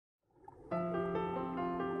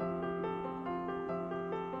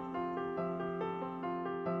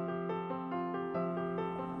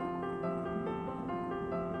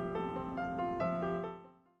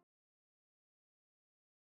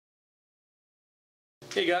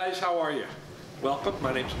Hey guys, how are you? Welcome,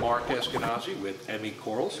 my name's Mark Esquenazi with ME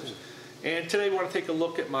Corals, and today I want to take a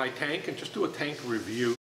look at my tank and just do a tank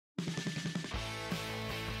review.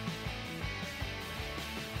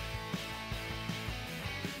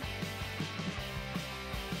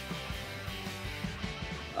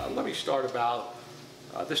 Let me start about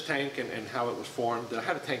this tank and how it was formed. I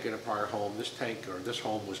had a tank in a prior home. This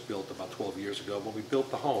home was built about 12 years ago. When we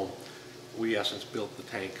built the home, we in essence built the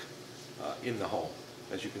tank in the home.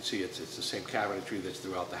 As you can see, it's the same cabinetry that's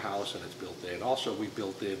throughout the house, and it's built in. Also, we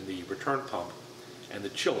built in the return pump and the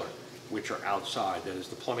chiller, which are outside. That is,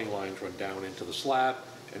 the plumbing lines run down into the slab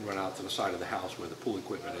and run out to the side of the house where the pool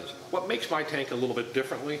equipment is. What makes my tank a little bit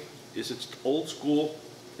differently is it's old school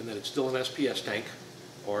in that it's still an SPS tank,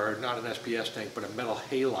 or not an SPS tank, but a metal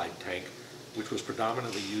halide tank, which was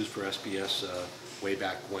predominantly used for SPS way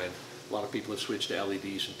back when. A lot of people have switched to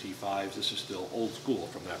LEDs and T5s. This is still old school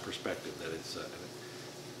from that perspective, that it's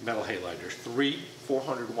metal halide. There's three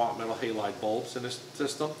 400-watt metal halide bulbs in this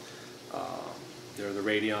system. They're the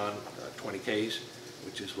Radion 20Ks,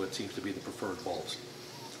 which is what seems to be the preferred bulbs.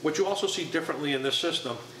 What you also see differently in this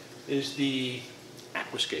system is the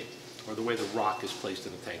aquascape, or the way the rock is placed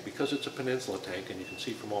in the tank. Because it's a peninsula tank, and you can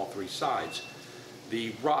see from all three sides,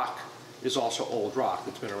 the rock is also old rock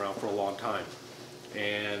that's been around for a long time.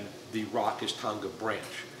 And the rock is Tonga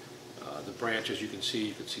branch. The branch, as you can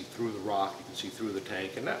see through the rock, you can see through the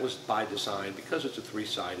tank, and that was by design. Because it's a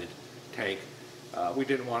three-sided tank, we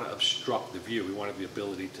didn't want to obstruct the view. We wanted the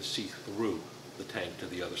ability to see through the tank to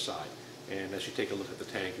the other side. And as you take a look at the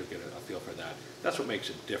tank, you'll get a feel for that. That's what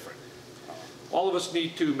makes it different. All of us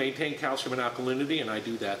need to maintain calcium and alkalinity, and I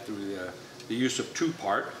do that through the use of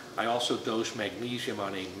 2-part. I also dose magnesium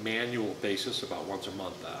on a manual basis about once a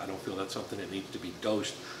month. I don't feel that's something that needs to be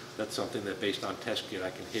dosed. That's something that, based on test kit,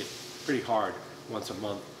 I can hit pretty hard once a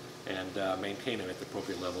month and maintain them at the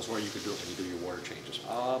appropriate levels, or you can do it when you do your water changes.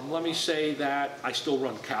 Let me say that I still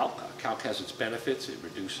run calc. Calc has its benefits. It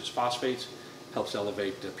reduces phosphates, helps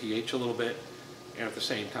elevate the pH a little bit, and at the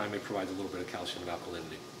same time it provides a little bit of calcium and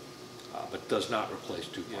alkalinity. But does not replace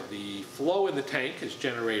 2-part. The flow in the tank is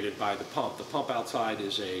generated by the pump. The pump outside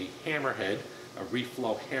is a hammerhead, a Reef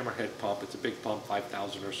hammerhead pump. It's a big pump,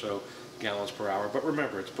 5,000 or so gallons per hour. But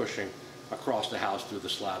remember, it's pushing across the house through the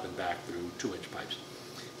slab and back through 2-inch pipes.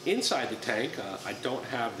 Inside the tank, I don't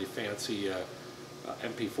have the fancy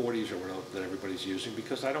MP40s or whatever that everybody's using,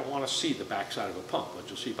 because I don't want to see the backside of a pump. What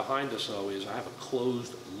you'll see behind us, though, is I have a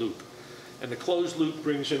closed loop. And the closed loop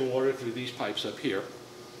brings in water through these pipes up here,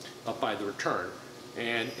 up by the return,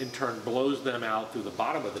 and in turn blows them out through the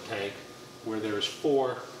bottom of the tank, where there's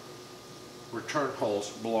 4 return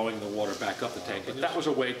holes blowing the water back up the tank. And that was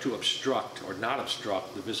a way to obstruct, or not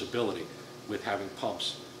obstruct, the visibility with having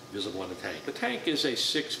pumps visible in the tank. The tank is a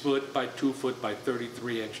 6-foot by 2-foot by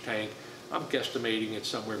 33-inch tank. I'm guesstimating it's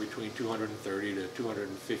somewhere between 230 to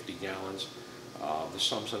 250 gallons. The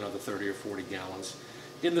sump's another 30 or 40 gallons.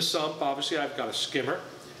 In the sump, obviously, I've got a skimmer.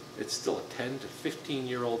 It's still a 10 to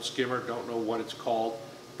 15-year-old skimmer. Don't know what it's called,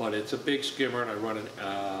 but it's a big skimmer, and I run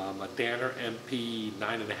a Danner MP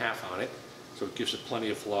 9.5 on it, so it gives it plenty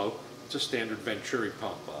of flow. It's a standard Venturi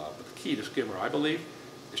pump, but the key to skimmer, I believe,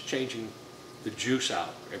 is changing the juice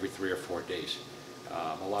out every 3 or 4 days.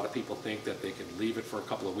 A lot of people think that they can leave it for a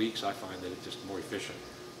couple of weeks. I find that it's just more efficient,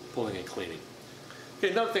 pulling and cleaning.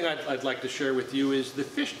 Okay, another thing I'd like to share with you is the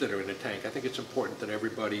fish that are in the tank. I think it's important that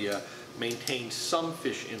everybody maintain some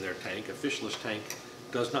fish in their tank. A fishless tank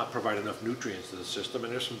does not provide enough nutrients to the system,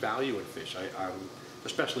 and there's some value in fish. I'm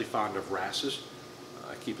especially fond of wrasses.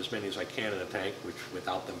 I keep as many as I can in a tank,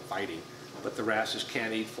 without them fighting. But the wrasses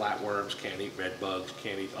can't eat flatworms, can't eat red bugs,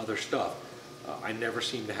 can't eat other stuff. I never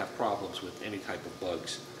seem to have problems with any type of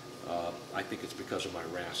bugs. I think it's because of my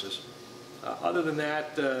wrasses. Other than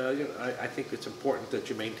that, I think it's important that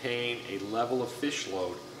you maintain a level of fish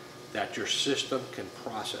load that your system can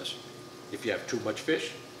process. If you have too much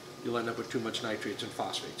fish, you'll end up with too much nitrates and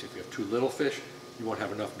phosphates. If you have too little fish, you won't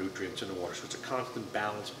have enough nutrients in the water. So it's a constant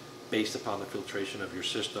balance based upon the filtration of your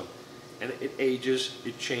system. And it ages,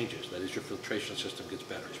 it changes. That is, your filtration system gets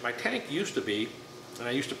better. My tank used to be, and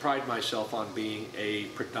I used to pride myself on being, a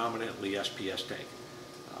predominantly SPS tank.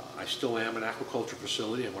 I still am an aquaculture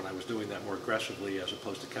facility, and when I was doing that more aggressively as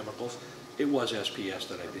opposed to chemicals, it was SPS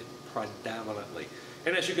that I did predominantly.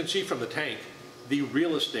 And as you can see from the tank, the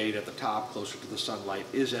real estate at the top, closer to the sunlight,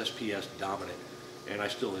 is SPS dominant, and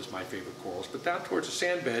still is my favorite corals. But down towards the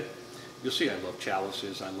sand bed, you'll see I love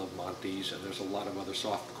chalices, I love montes, and there's a lot of other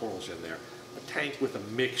soft corals in there. A tank with a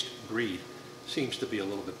mixed breed seems to be a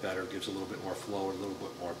little bit better, gives a little bit more flow and a little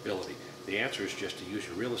bit more ability. The answer is just to use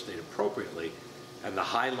your real estate appropriately And the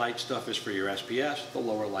high light stuff is for your SPS, the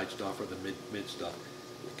lower light stuff or the mid stuff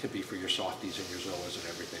could be for your softies and your zoas and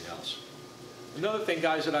everything else. Another thing,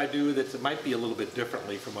 guys, that I do that might be a little bit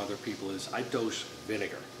differently from other people is I dose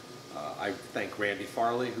vinegar. I thank Randy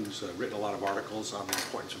Farley, who's written a lot of articles on the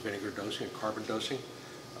importance of vinegar dosing and carbon dosing.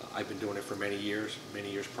 I've been doing it for many years.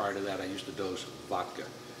 Many years prior to that, I used to dose vodka.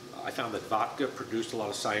 I found that vodka produced a lot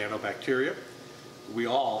of cyanobacteria. We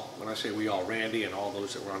all, when I say we all, Randy and all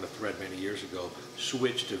those that were on the thread many years ago,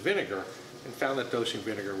 switched to vinegar and found that dosing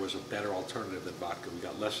vinegar was a better alternative than vodka. We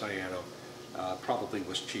got less cyano, probably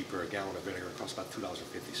was cheaper. A gallon of vinegar cost about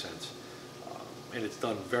 $2.50. And it's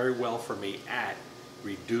done very well for me at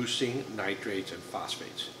reducing nitrates and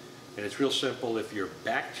phosphates. And it's real simple. If your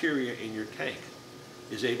bacteria in your tank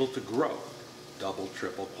is able to grow, double,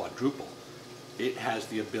 triple, quadruple, it has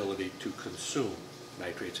the ability to consume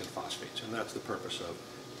nitrates and phosphates, and that's the purpose of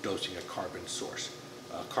dosing a carbon source.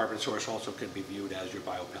 Carbon source also can be viewed as your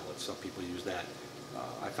biopellets. Some people use that.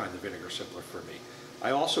 I find the vinegar simpler for me. I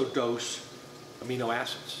also dose amino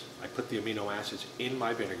acids. I put the amino acids in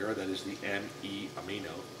my vinegar, that is the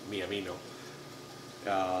me-amino,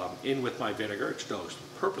 in with my vinegar. It's dosed.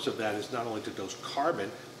 The purpose of that is not only to dose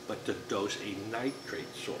carbon, but to dose a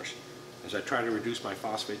nitrate source. As I try to reduce my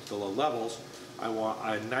phosphates to low levels,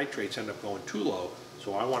 nitrates end up going too low,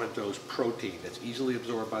 so I want to dose protein that's easily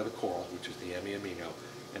absorbed by the coral, which is the me-amino,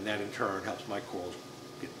 and that in turn helps my corals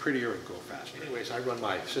get prettier and grow faster. Anyways, I run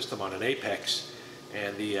my system on an Apex,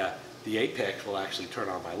 and the Apex will actually turn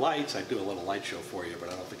on my lights. I do a little light show for you, but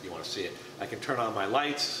I don't think you want to see it. I can turn on my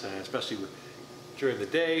lights, especially during the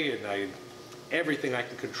day, and everything I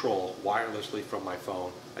can control wirelessly from my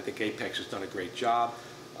phone. I think Apex has done a great job.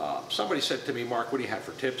 Somebody said to me, Mark, what do you have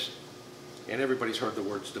for tips? And everybody's heard the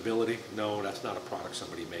word stability. No, that's not a product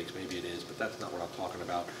somebody makes. Maybe it is, but that's not what I'm talking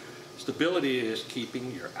about. Stability is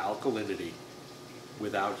keeping your alkalinity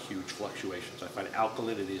without huge fluctuations. I find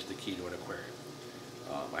alkalinity is the key to an aquarium.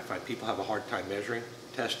 I find people have a hard time measuring,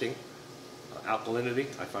 testing alkalinity.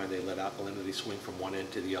 I find they let alkalinity swing from one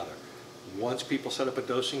end to the other. Once people set up a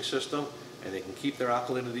dosing system and they can keep their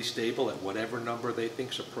alkalinity stable at whatever number they think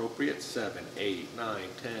is appropriate, 7, 8, 9,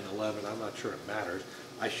 10, 11, I'm not sure it matters.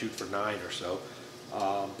 I shoot for 9 or so,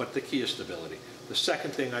 but the key is stability. The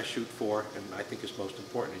second thing I shoot for, and I think is most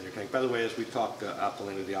important in your tank, by the way, as we talked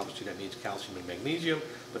alkalinity, obviously that means calcium and magnesium,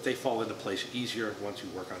 but they fall into place easier once you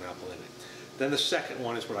work on alkalinity. Then the second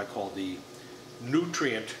one is what I call the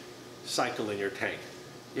nutrient cycle in your tank.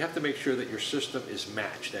 You have to make sure that your system is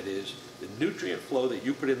matched. That is, the nutrient flow that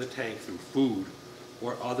you put in the tank through food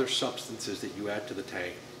or other substances that you add to the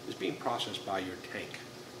tank is being processed by your tank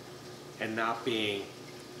and not being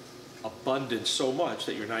abundant so much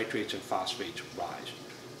that your nitrates and phosphates rise.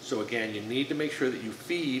 So again, you need to make sure that you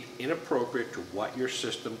feed inappropriate to what your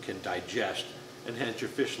system can digest, and hence your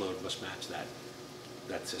fish load must match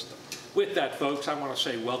that system. With that, folks, I want to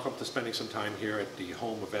say welcome to spending some time here at the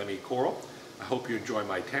home of ME Coral. I hope you enjoy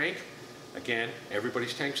my tank. Again,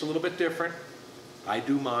 everybody's tank's a little bit different. I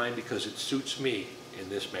do mine because it suits me in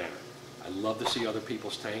this manner. I love to see other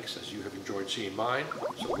people's tanks, as you have enjoyed seeing mine,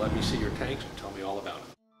 so let me see your tanks and tell me all about it.